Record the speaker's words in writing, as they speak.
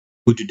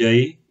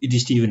Today it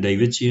is Stephen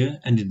Davids here,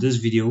 and in this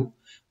video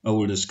I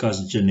will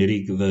discuss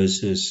generic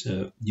versus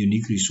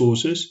unique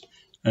resources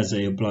as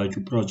they apply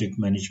to project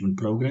management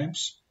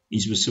programs.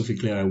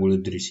 Specifically, I will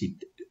address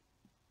it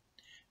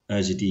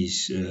as it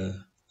is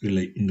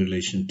in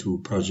relation to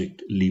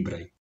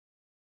ProjectLibre.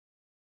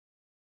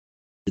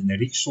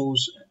 Generic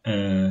source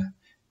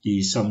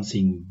is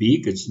something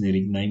big. It's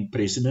generic name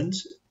president.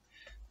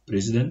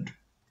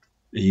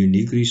 A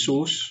unique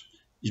resource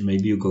is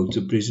maybe you go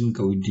to President,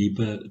 go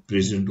deeper,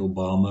 President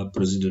Obama,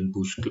 President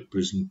Bush,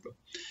 President.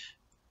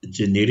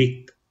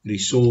 Generic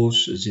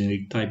resource, a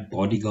generic type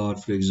bodyguard,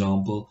 for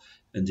example,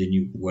 and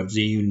then what's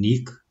their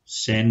unique?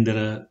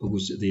 Sandra,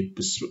 who's their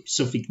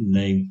specific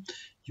name,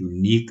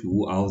 unique,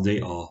 how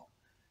they are.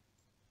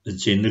 A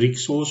generic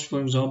source,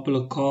 for example,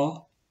 a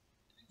car,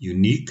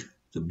 unique,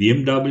 the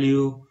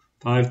BMW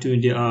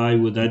 520i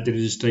with that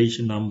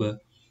registration number,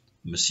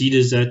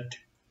 Mercedes that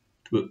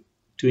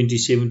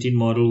 2017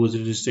 model with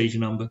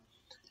registration number.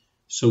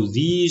 So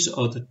these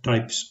are the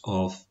types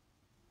of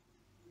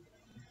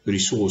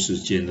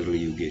resources generally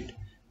you get.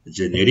 A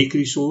generic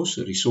resource,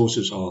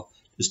 resources are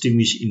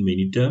distinguished in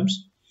many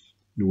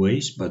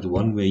ways, but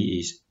one way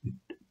is in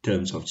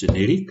terms of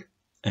generic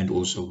and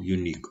also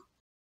unique.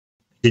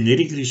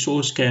 Generic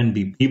resource can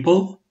be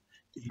people,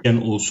 it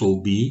can also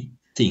be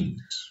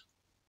things.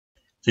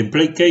 The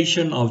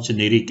implication of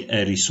generic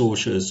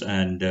resources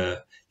and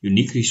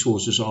unique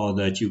resources are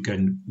that you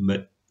can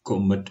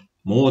commit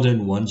more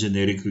than one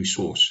generic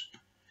resource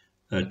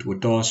to a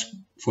task.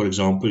 For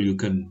example, you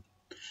can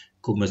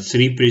commit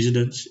 3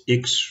 presidents,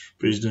 X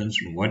presidents,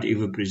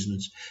 whatever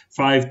presidents.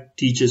 5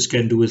 teachers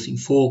can do a thing.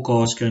 4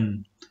 cars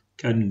can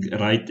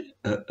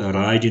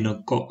ride in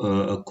a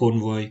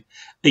convoy.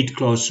 8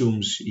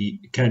 classrooms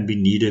can be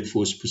needed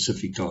for a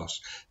specific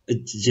task.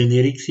 It's a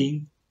generic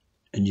thing,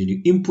 and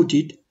you input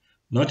it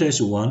not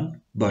as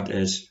 1, but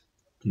as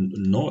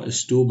not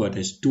as 2, but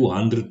as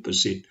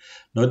 200%.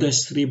 Not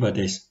as 3, but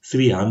as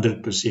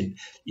 300%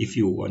 if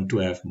you want to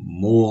have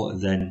more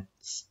than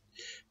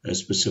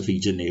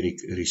specific generic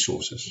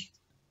resources.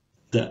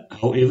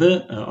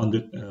 However, on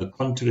the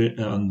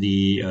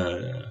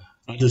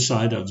other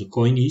side of the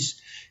coin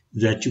is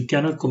that you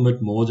cannot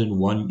commit more than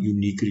one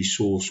unique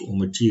resource or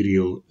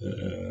material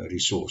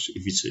resource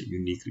if it's a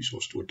unique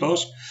resource to a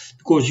task,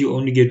 because you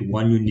only get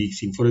one unique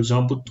thing. For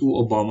example, 2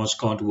 Obamas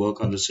can't work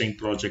on the same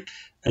project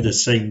at the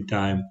same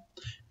time.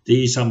 There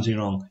is something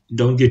wrong. You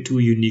don't get 2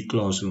 unique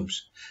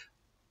classrooms.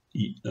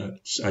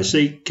 I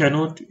say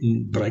cannot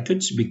in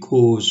brackets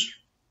because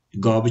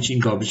garbage in,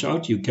 garbage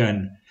out. You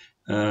can,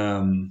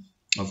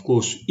 of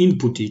course,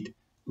 input it,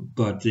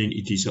 but then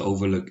it is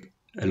an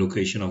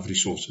allocation of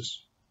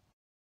resources.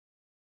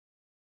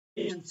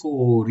 And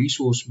for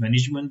resource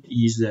management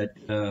is that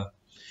a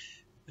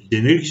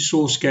generic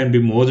resource can be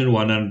more than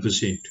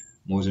 100%,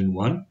 more than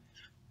 1,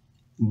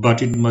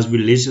 but it must be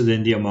less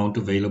than the amount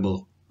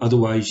available.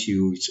 Otherwise,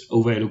 it's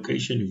over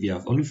allocation. If you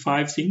have only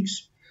 5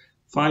 things,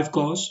 5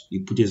 cars,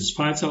 you put it as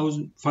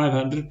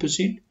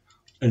 500%,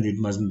 and it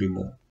mustn't be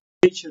more.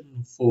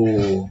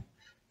 For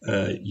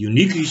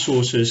unique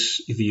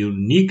resources, if a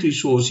unique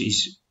resource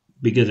is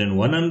bigger than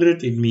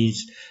 100, it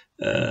means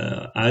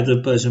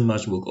either person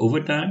must work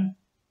overtime,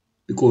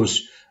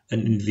 because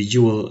an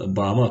individual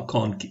Obama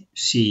can't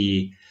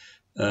see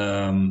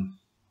Blair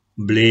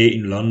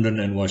in London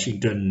and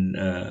Washington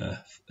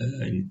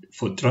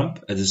for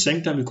Trump at the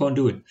same time. You can't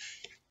do it.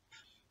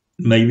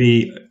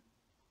 Maybe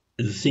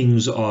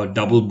things are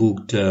double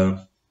booked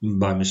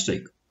by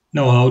mistake.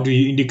 Now, how do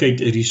you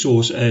indicate a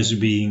resource as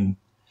being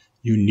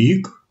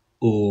unique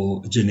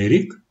or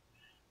generic?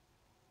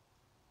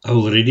 I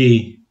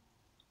already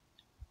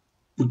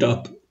put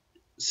up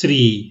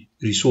 3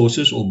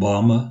 resources: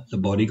 Obama, the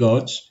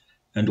bodyguards,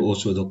 and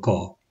also the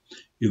car.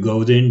 You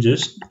go then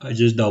I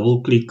just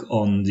double click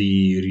on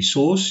the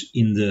resource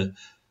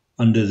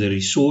under the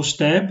resource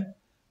tab.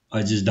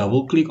 I just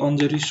double click on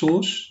the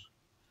resource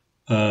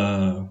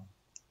to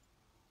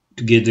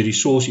get the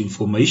resource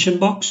information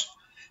box,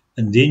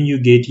 and then you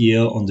get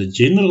here on the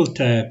general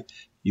tab,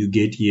 you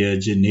get here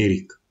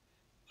generic.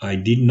 I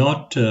did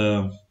not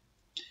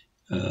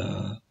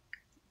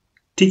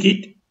tick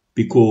it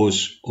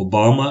because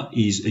Obama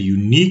is a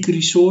unique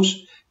resource,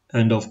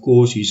 and of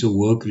course he's a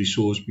work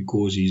resource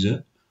because he's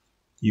a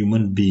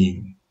human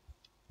being.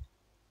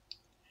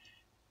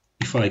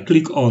 If I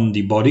click on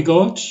the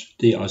bodyguards,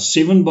 there are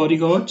 7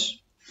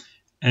 bodyguards,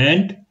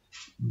 and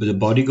the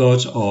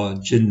bodyguards are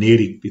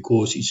generic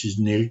because it's a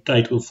generic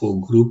title for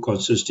a group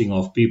consisting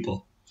of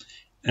people.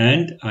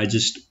 And I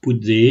just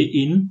put there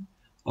in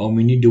how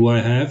many do I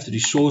have,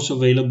 resource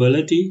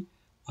availability.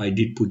 I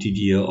did put it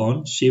here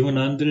on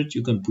 700.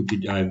 You can put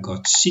it, I've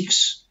got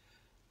 6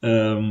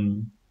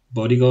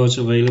 bodyguards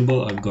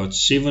available. I've got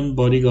 7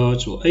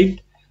 bodyguards or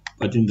 8,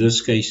 but in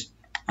this case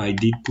I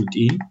did put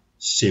in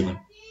 7.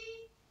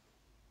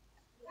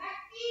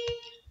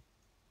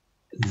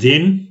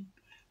 Then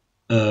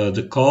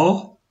the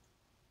car,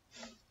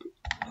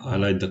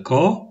 highlight the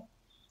car,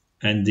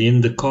 and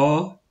then the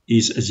car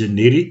is a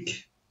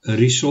generic A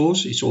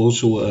resource is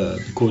also,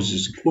 because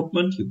it's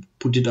equipment, you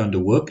put it under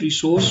work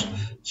resource,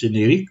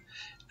 generic.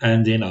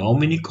 And then how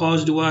many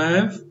cars do I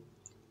have?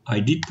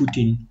 I did put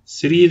in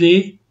 3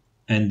 there,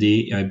 and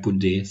there I put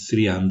there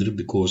 300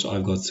 because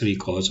I've got 3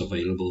 cars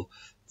available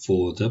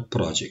for the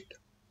project.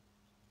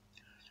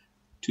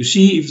 To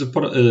see if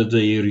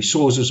the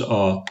resources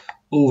are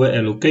over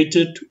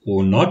allocated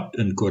or not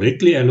and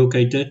correctly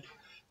allocated,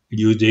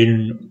 you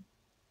then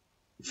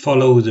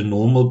follow the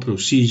normal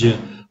procedure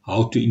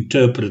how to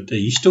interpret a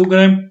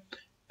histogram,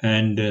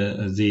 and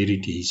there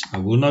it is. I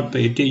will not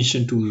pay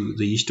attention to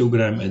the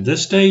histogram at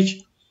this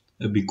stage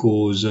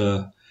because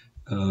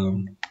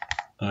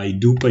I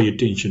do pay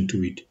attention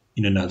to it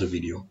in another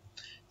video.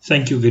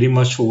 Thank you very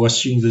much for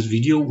watching this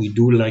video. We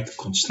do like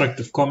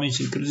constructive comments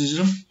and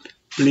criticism.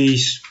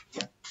 Please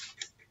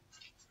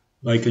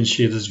like and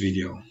share this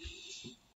video.